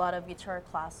a lot of guitar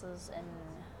classes in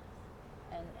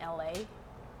LA.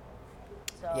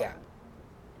 So, Yeah.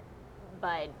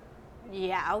 But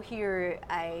yeah, out here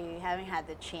I haven't had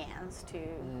the chance to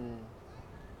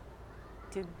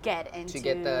get into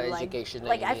get the like, education that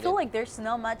like you I feel needed. like there's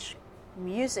not much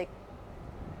music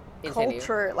In San Diego?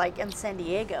 culture like in San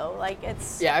Diego. Like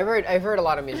it's Yeah, I've heard a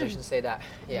lot of musicians say that.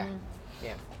 Yeah.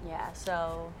 Yeah. yeah.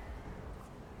 So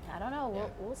I don't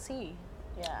know. We'll see.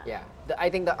 Yeah. Yeah. I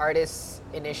think the artists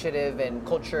initiative and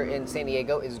culture in San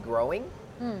Diego is growing.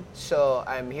 So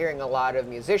I'm hearing a lot of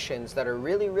musicians that are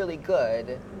really, really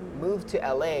good move to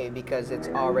LA because it's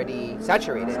already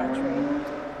saturated.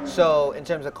 So in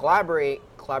terms of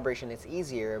collaboration, it's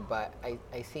easier, but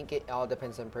I think it all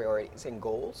depends on priorities and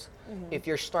goals. If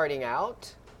you're starting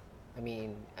out, I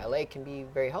mean, LA can be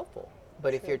very helpful.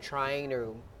 But if you're trying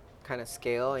to kind of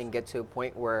scale and get to a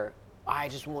point where I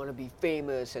just want to be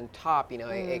famous and top,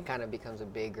 it kind of becomes a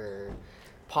bigger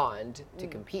pond to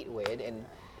compete with. And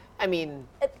I mean,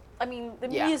 the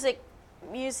Yeah.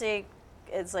 music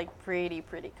is like pretty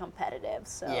competitive.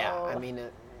 So yeah, I mean,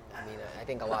 I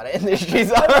think a lot of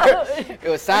industries are. It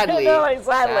was sadly, No, like,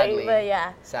 sadly, but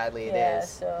yeah. Sadly, it yeah, is.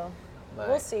 so But,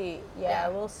 we'll see. Yeah,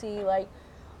 we'll see. Like,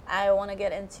 I want to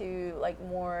get into like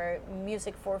more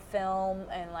music for film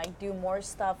and like do more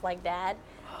stuff like that.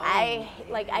 I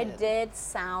did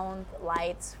sound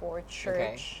lights for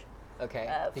church. Okay.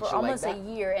 Did For you almost like a that?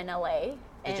 year in LA.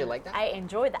 Did you like that? I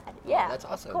enjoyed that. Yeah, that's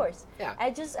awesome. Of course. Yeah. I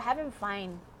just haven't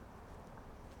find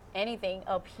anything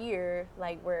up here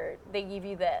like where they give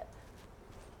you the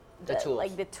tools.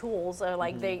 like the tools, or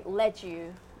like they let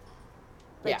you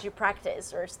Yeah.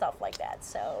 practice or stuff like that.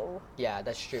 So Yeah,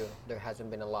 that's true. There hasn't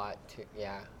been a lot to,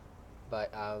 but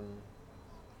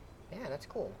yeah, that's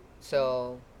cool.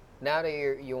 So now that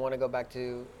you want to go back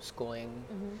to schooling,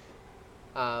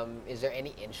 is there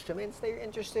any instruments that you're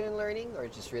interested in learning, or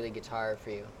just really guitar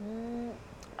for you?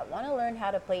 I want to learn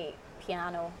how to play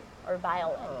piano or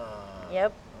violin. Ah,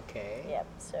 Yep. Okay. Yep.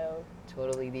 So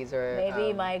Totally, these are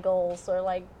maybe my goals are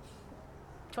like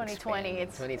 2020.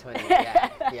 expand. It's 2020.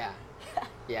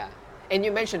 Yeah. And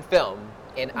you mentioned film,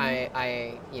 and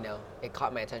I it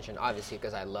caught my attention obviously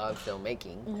because I love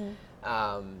filmmaking.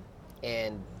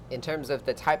 And in terms of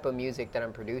the type of music that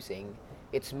I'm producing,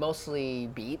 it's mostly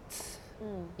beats,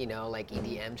 like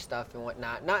EDM stuff and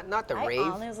whatnot. Not the I rave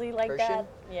honestly like version. that.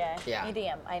 Yeah. Yeah.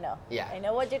 EDM. I know. Yeah. I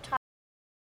know what you're talking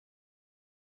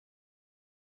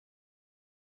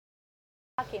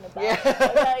about. Yeah,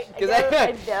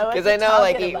 because I know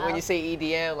like when you say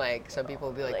EDM, like some people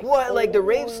will be like, what, like the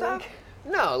rave stuff?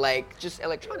 No, like just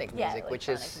electronic music, which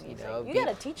is music. you You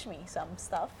gotta teach me some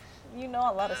stuff. You know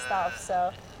a lot of stuff,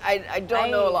 so. I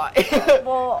don't know a lot.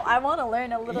 Well, I want to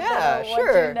learn a little bit Yeah, of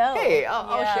sure. what you know. Hey,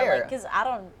 I'll share. Because I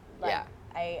don't. Like, Yeah.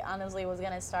 I honestly was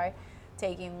gonna start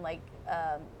taking like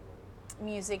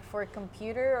music for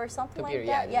computer or something Computer,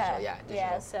 like that. yeah, digital.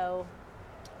 Yeah. So.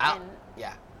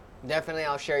 Yeah, definitely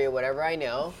I'll share you whatever I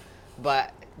know,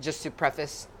 but just to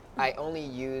preface, I only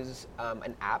use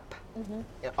an app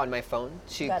on my phone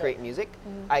to Got it. create music.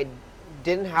 I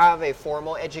didn't have a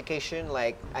formal education,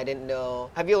 like I didn't know.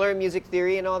 Have you learned music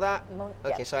theory and all that?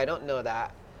 Okay, Yeah. so I don't know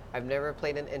that. I've never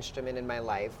played an instrument in my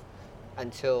life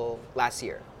until last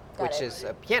year, Got which it. is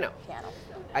a piano. Piano.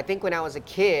 I think when I was a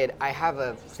kid, I have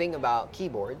a thing about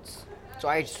keyboards. So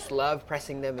I just love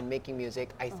pressing them and making music.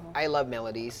 I love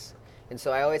melodies. And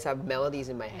so I always have melodies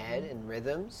in my head and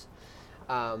rhythms.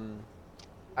 um,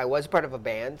 I was part of a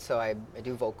band, so I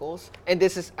do vocals. And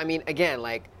this is, I mean, again,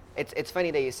 like, it's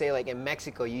funny that you say, like, in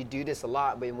Mexico, you do this a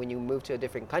lot, but when you move to a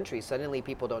different country, suddenly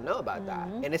people don't know about that.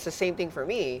 And it's the same thing for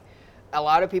me. A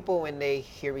lot of people, when they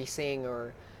hear me sing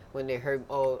or when they heard,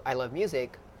 oh, I love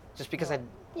music, just because I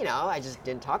just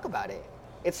didn't talk about it.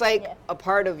 It's like a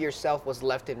part of yourself was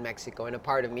left in Mexico and a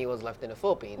part of me was left in the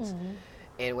Philippines.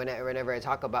 And whenever I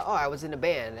talk about, oh, I was in a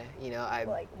band, I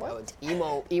was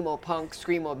emo punk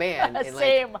screamo band. And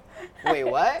Same. Wait,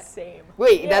 what? Same.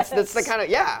 Wait, Yes. that's the kind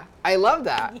of, I love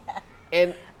that. Yeah.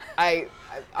 And I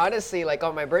honestly, like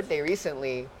on my birthday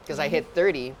recently, because I hit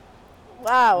 30,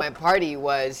 Wow. my party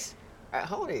was,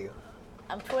 how old are you?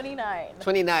 I'm 29.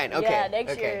 29, okay. Yeah,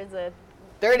 next okay. year is a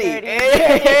 30. 30.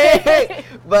 Hey!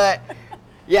 But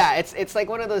yeah, it's like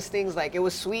one of those things, like it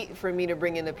was sweet for me to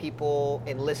bring in the people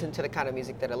and listen to the kind of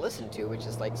music that I listen to, which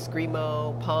is like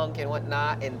screamo, punk and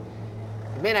whatnot. And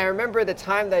man, I remember the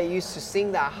time that I used to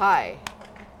sing that high.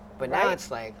 But now Right. it's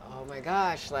like, oh my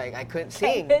gosh, like I couldn't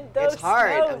sing. hit those It's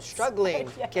hard. I'm notes. struggling.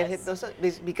 Can't hit Yes. those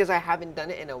notes because I haven't done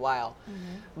it in a while.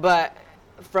 But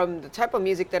from the type of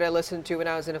music that I listened to when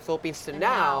I was in the Philippines to And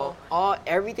now,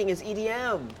 everything is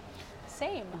EDM.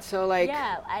 Same. So like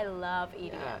Yeah, I love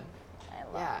EDM. Yeah. I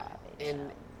love Yeah, EDM.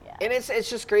 and Yeah. and it's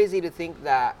just crazy to think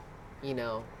that,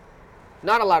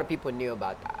 not a lot of people knew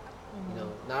about that.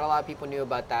 Not a lot of people knew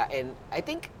about that, and I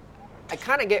think I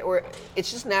kind of get where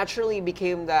it's just naturally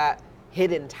became that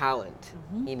hidden talent,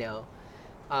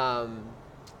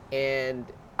 and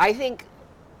I think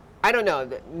I don't know.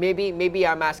 Maybe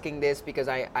I'm asking this because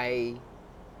I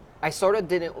sort of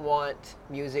didn't want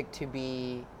music to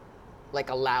be like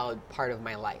a loud part of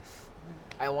my life.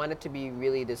 I want it to be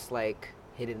really this like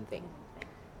hidden thing.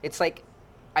 It's like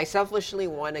I selfishly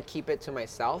want to keep it to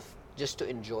myself just to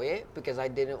enjoy it because I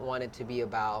didn't want it to be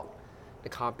about the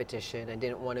competition. I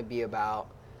didn't want to be about,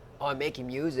 oh, I'm making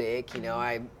music,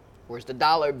 where's the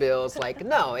dollar bills? Like,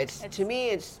 no, to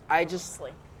me,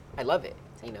 I love it,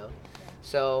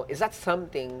 So is that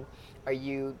something, are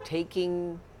you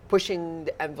pushing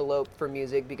the envelope for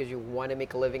music because you want to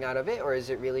make a living out of it, or is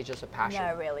it really just a passion?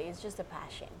 No, really, it's just a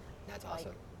passion. That's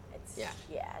awesome.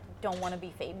 Don't want to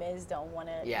be famous, don't want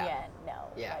to, no.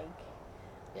 Yeah.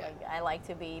 Like, I like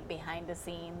to be behind the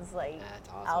scenes, like That's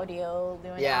awesome. audio,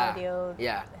 doing Yeah. audio,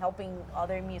 Yeah. helping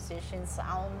other musicians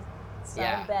sound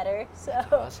Yeah. better. So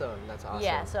That's awesome.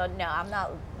 yeah, so no, I'm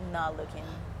not looking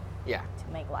Yeah. to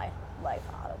make life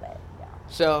out of it. Yeah.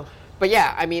 So, but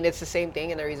yeah, I mean, it's the same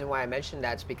thing, and the reason why I mentioned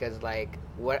that's because like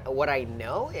what I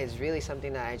know is really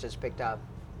something that I just picked up.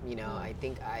 I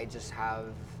think I just have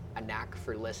a knack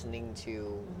for listening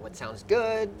to what sounds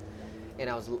good, and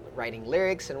I was writing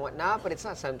lyrics and whatnot, but it's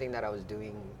not something that I was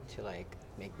doing to like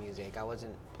make music. I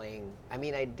wasn't playing. I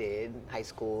mean, I did high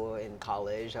school and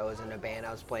college. I was in a band.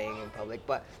 I was playing in public,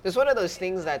 but it's one of those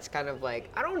things that's kind of like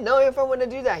I don't know if I want to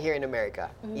do that here in America.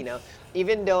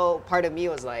 Even though part of me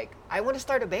was like, I want to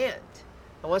start a band.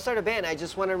 I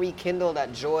just want to rekindle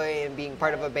that joy in being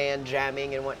part of a band,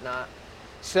 jamming and whatnot.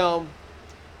 So,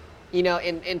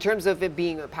 in terms of it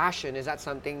being a passion, is that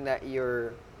something that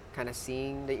you're kind of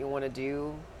seeing that you want to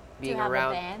do, being to have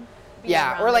around? a band,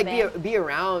 Or like band. be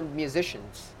around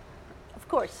musicians. Of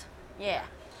course. Yeah.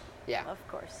 Yeah. Of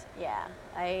course. Yeah.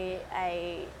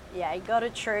 I go to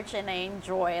church and I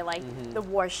enjoy like the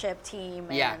worship team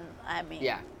and Yeah. I mean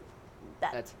Yeah.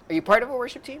 that Are you part of a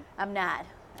worship team? I'm not.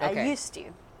 Okay. I used to.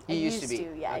 You used to be.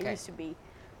 Yeah, Okay. I used to be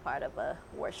part of a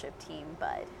worship team,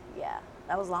 but yeah,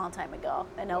 that was a long time ago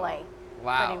in LA.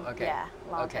 Wow. Okay. Yeah,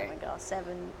 long Okay. time ago.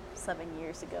 7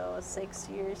 years ago, 6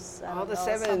 years. I All don't the know,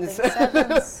 sevens. something.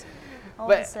 Sevens. All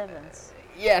the But- sevens.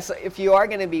 Yeah. So if you are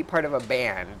going to be part of a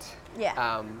band,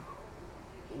 Yeah.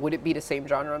 would it be the same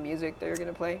genre of music that you're going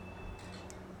to play?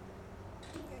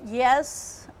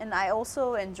 Yes, and I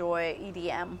also enjoy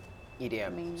EDM. EDM. I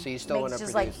mean, So you still want to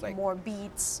just produce like more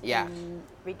beats Yeah. and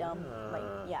rhythm.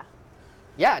 Yeah.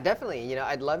 Yeah, definitely.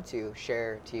 I'd love to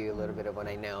share to you a little bit of what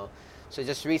I know. So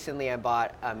just recently, I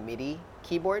bought a MIDI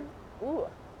keyboard. Ooh.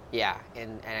 Yeah,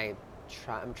 and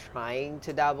I'm trying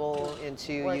to dabble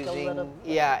into Work a using little-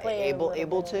 play a little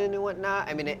Ableton bit. and whatnot.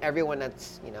 I mean, everyone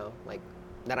that's like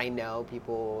that I know,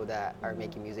 people that are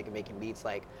making music and making beats,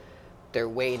 like they're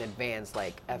way in advance,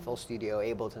 like FL Studio,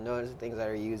 Ableton, those are things that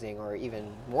are using, or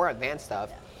even more advanced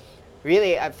stuff.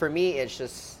 Really, for me, it's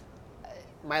just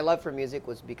my love for music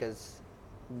was because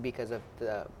of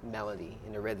the melody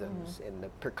and the rhythms and the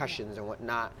percussions and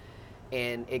whatnot.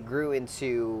 And it grew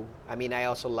into, I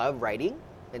also love writing.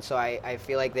 And so I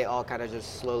feel like they all kind of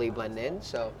just slowly blend in.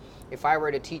 So if I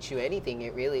were to teach you anything,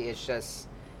 it really is just,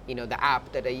 the app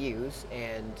that I use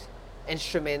and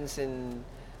instruments and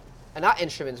not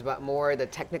instruments, but more the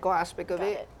technical aspect of Got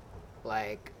it, it.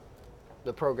 like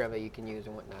the program that you can use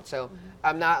and whatnot. So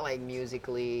I'm not like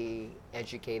musically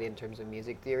educated in terms of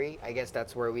music theory. I guess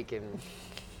that's where we can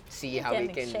see how can we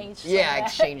can exchange some yeah of that.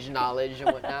 exchange knowledge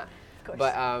and whatnot. Of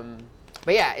course.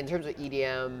 But yeah, in terms of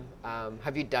EDM,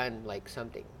 have you done like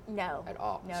something No. at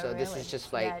all? No, So this really. is just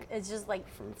Yeah, like it's just like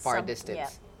from far some- distance, Yeah.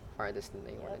 far distance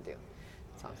that you want to do.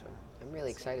 It's awesome. I'm really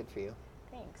excited for you.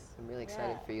 Thanks. I'm really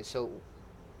excited Yeah. for you. So,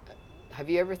 have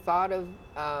you ever thought of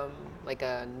like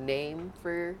a name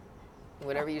for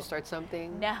whenever you start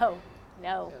something? No.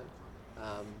 No.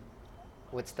 Yeah.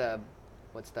 What's the?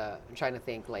 I'm trying to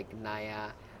think like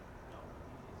Naya.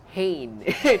 Hain.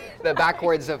 The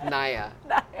backwards of Naya.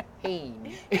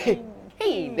 Hain.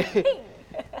 Hain.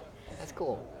 That's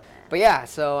cool. But yeah,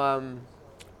 so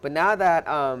but now that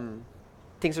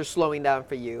things are slowing down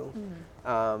for you,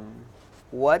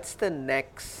 what's the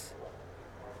next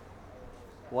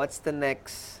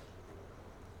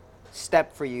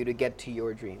step for you to get to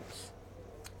your dreams?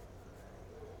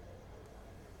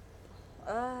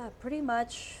 Pretty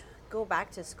much go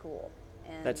back to school.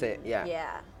 And That's it, yeah.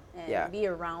 Yeah. And Yeah. be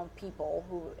around people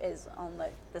who is on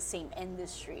the same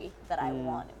industry that I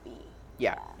want to be.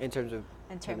 Yeah, in terms of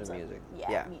music.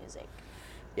 Yeah. Yeah, music.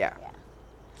 Yeah. Yeah.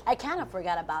 I kind of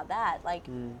forgot about that. Like,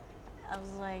 I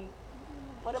was like,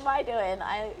 what am I doing?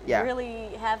 I Yeah. really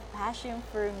have passion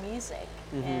for music.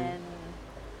 And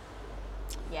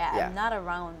Yeah. I'm not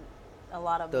around a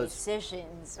lot of Those-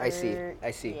 musicians. I see, or-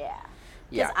 I see. Yeah.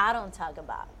 Yeah. Because I don't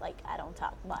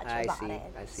talk much I about see,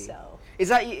 it. I see. So Is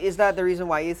that the reason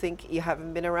why you think you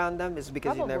haven't been around them? Is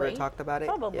because you never Probably. talked about it?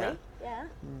 probably. Yeah. Yeah.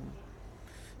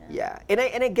 Yeah, and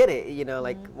I get it. You know,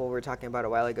 like what we were talking about a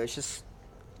while ago. It's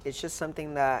just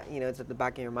something that it's at the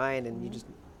back of your mind, and you just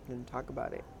didn't talk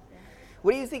about it.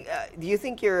 What do you think? Do you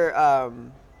think you're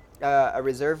a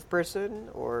reserved person,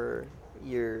 or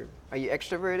are you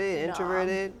extroverted, No,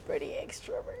 introverted? I'm pretty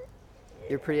extrovert.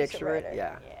 You're pretty extroverted.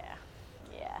 Yeah. Yeah.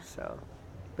 Yeah. So,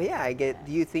 but yeah, I get.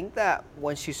 Do you think that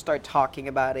once you start talking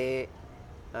about it,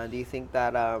 do you think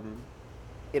that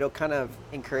it'll kind of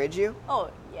encourage you? Oh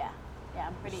yeah. Yeah,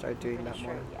 I'm pretty. Start doing pretty that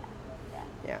sure. more. Yeah. Yeah.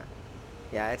 Yeah,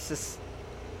 yeah. It's just,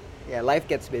 life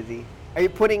gets busy. Are you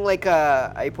putting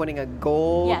a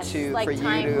goal Yes, to like for you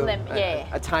time to limit, yeah.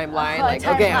 a timeline? A Like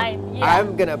okay, timeline, yeah.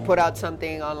 I'm gonna put out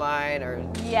something online or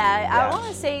Yeah, Yeah. I want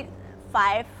to say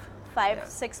five, Yeah.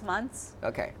 6 months.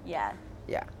 okay, Yeah.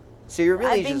 yeah. So you're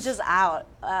really I've been just out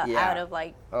Yeah. of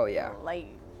like. Oh, yeah. Like,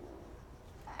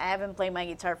 I haven't played my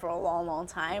guitar for a long, long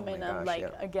time, Oh my and I'm gosh, like yeah.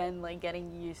 again like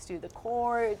getting used to the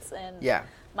chords and Yeah.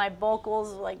 my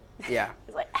vocals like. Yeah.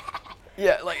 It's like.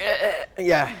 Yeah, like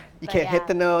yeah, you But can't hit yeah.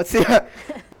 the notes. Yeah.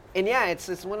 And yeah, it's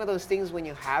one of those things when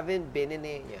you haven't been in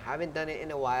it, you haven't done it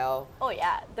in a while. Oh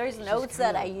yeah, there's just notes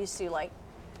that I kinda- used to like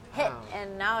hit, Wow.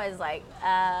 and now it's like,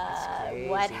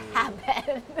 what crazy.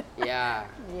 happened? Yeah.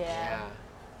 Yeah.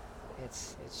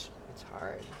 It's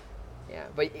hard. Yeah,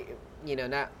 but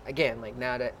now again, like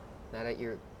now that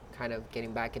you're kind of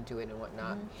getting back into it and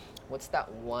whatnot, what's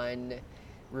that one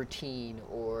routine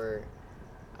or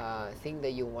thing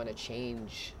that you want to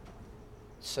change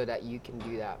so that you can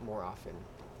do that more often?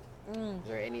 Is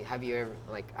there any? Have you ever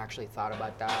like actually thought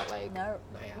about that? Like, No.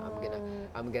 yeah,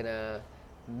 I'm gonna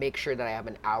make sure that I have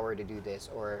an hour to do this,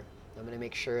 or I'm gonna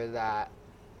make sure that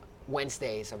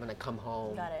Wednesdays I'm gonna come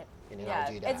home. Got it. And then Yeah,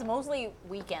 I'll do that. it's mostly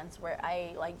weekends where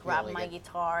I like grab like my it.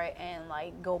 guitar and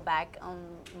like go back on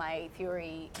my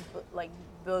theory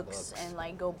books and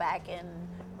like go back and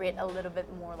read a little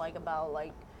bit more like about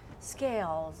like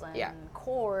scales and Yeah.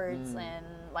 chords and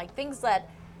like things that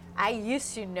I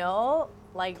used to know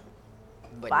like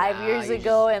But 5 now years you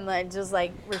ago, and like just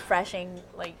like refreshing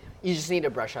like You just need to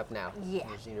brush up now. Yeah.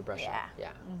 You just need to brush Yeah. up.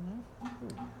 Yeah.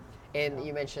 And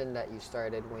you mentioned that you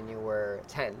started when you were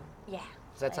 10. yeah.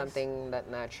 Is that I something that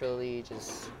naturally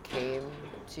just came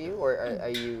to you, or are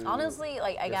you? Honestly,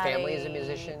 like I your got family is a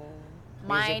musician.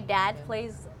 My Music? dad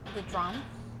plays the drum,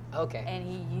 Okay. and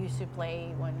he used to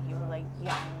play when he was like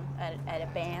young at a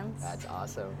band. That's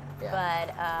awesome. Yeah.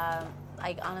 But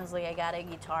like honestly, I got a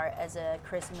guitar as a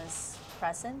Christmas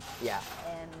present, yeah.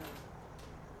 and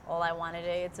all I wanted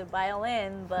it's a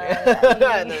violin, but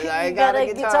I got a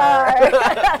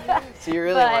guitar. So you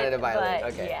really wanted a violin.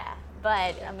 But, Okay. Yeah,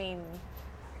 but I mean,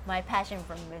 my passion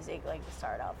for music like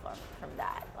started off from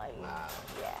that. Like, Wow.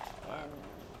 yeah, and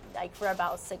like for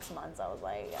about 6 months, I was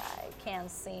like, I can't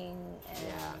sing, and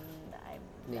Yeah. I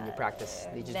Then you practice.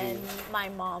 Did you then do? my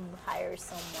mom hired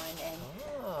someone,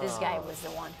 and this guy was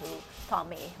the one who taught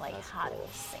me like That's how cool.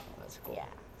 to sing. That's cool. Yeah.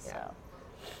 Yeah. So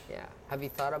Yeah. Have you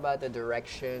thought about the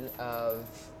direction of?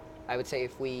 I would say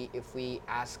if we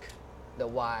ask the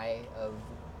why of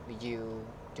you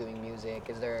doing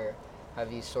music?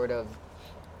 Have you sort of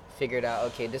figured out,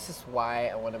 okay, this is why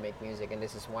I want to make music and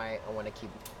this is why I want to keep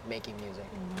making music?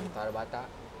 Have you thought about that?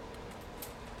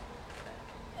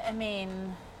 I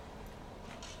mean,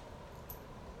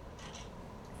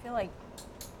 I feel like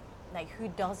who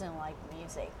doesn't like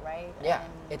music, right? Yeah,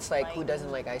 And, it's like who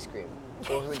doesn't like ice cream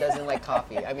or who doesn't like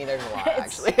coffee? I mean, there's a lot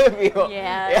actually. People.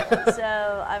 Yeah.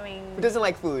 So I mean, Who doesn't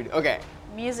like food? Okay.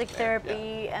 music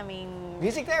therapy. I mean,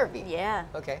 Music therapy. yeah.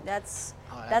 Okay. That's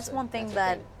Oh, that's a- one thing that's a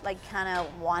that thing. like kind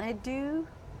of want to do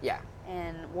Yeah.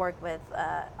 and work with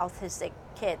autistic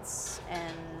kids,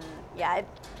 and yeah,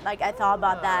 I thought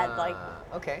about that, like,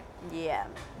 Okay. yeah.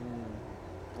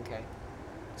 Okay.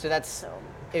 So that's So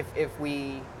if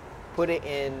we put it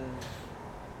in.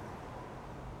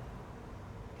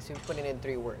 So we put it in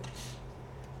 3 words.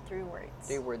 3 words.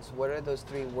 3 words. What are those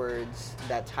 3 words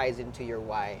that ties into your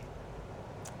why?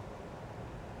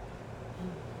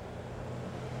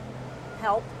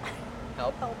 Help.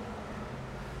 Help. Help.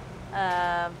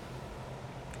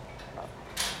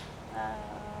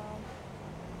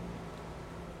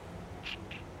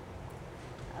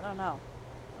 I don't know.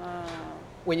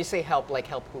 When you say help, like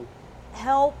help who?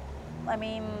 Help. I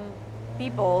mean,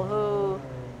 people who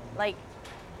like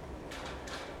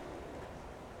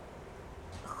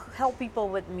help people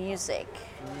with music.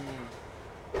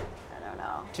 I don't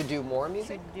know. To do more To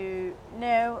music? do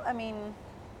no. I mean,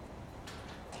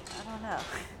 I don't know.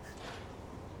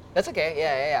 That's okay.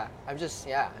 Yeah. I'm just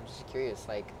curious.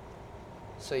 Like,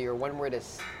 so your one word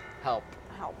is help.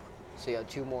 Help. So you have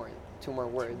two more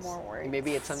words. more words.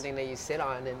 Maybe it's something that you sit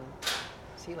on and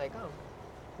see, like, oh,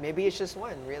 maybe it's just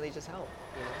one. Really, just help.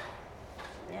 You know.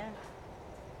 Yeah.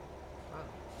 Wow.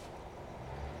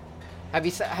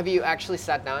 Have you actually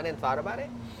sat down and thought about it?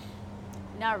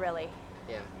 Not really.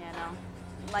 Yeah. You know,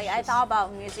 like I thought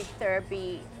about music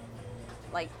therapy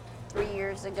like 3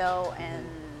 years ago, and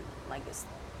like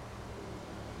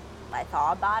I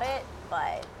thought about it,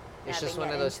 but It's never just one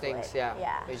get of those into things. it. Yeah.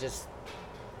 Yeah. It's just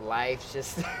life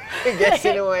just gets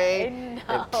in the way.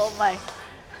 No, and my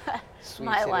sweeps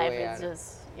my it life away is out of-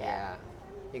 just yeah.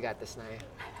 You got this, Naya.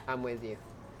 I'm with you.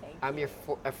 Thank I'm you.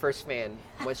 your first fan.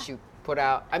 Once you put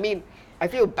out, I mean, I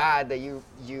feel bad that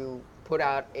you put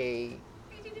out a. What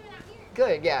are you doing out here?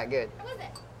 Good, yeah, good. How was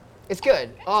it? It's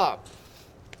good. Oh,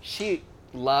 she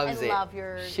loves I it. love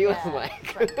your She was yeah,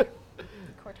 like, right.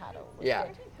 Cortado. was yeah.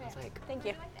 good. I was like, Thank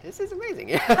you. this is amazing.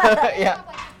 I yeah. have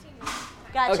like 15 minutes.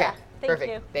 Gotcha. Okay. Thank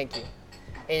Perfect. you. Thank you.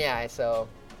 And yeah, so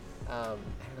I don't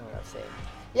know what I was saying.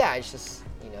 Yeah, it's just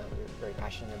you're very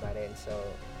passionate about it, and so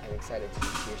I'm excited to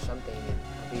hear something, and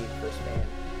I'll be your first fan.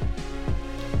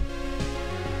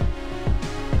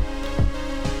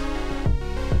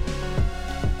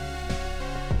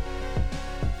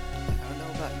 I don't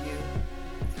know about you,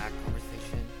 that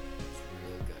conversation was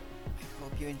real good. I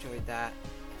hope you enjoyed that.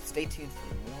 Stay tuned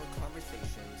for more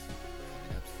conversations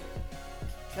coming up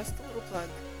soon. Just a little plug.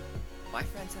 My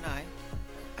friends and I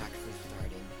are actually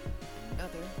starting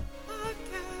another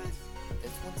podcast.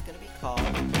 This one's gonna be called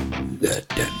The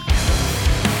Den.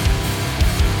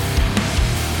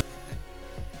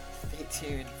 Stay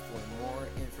tuned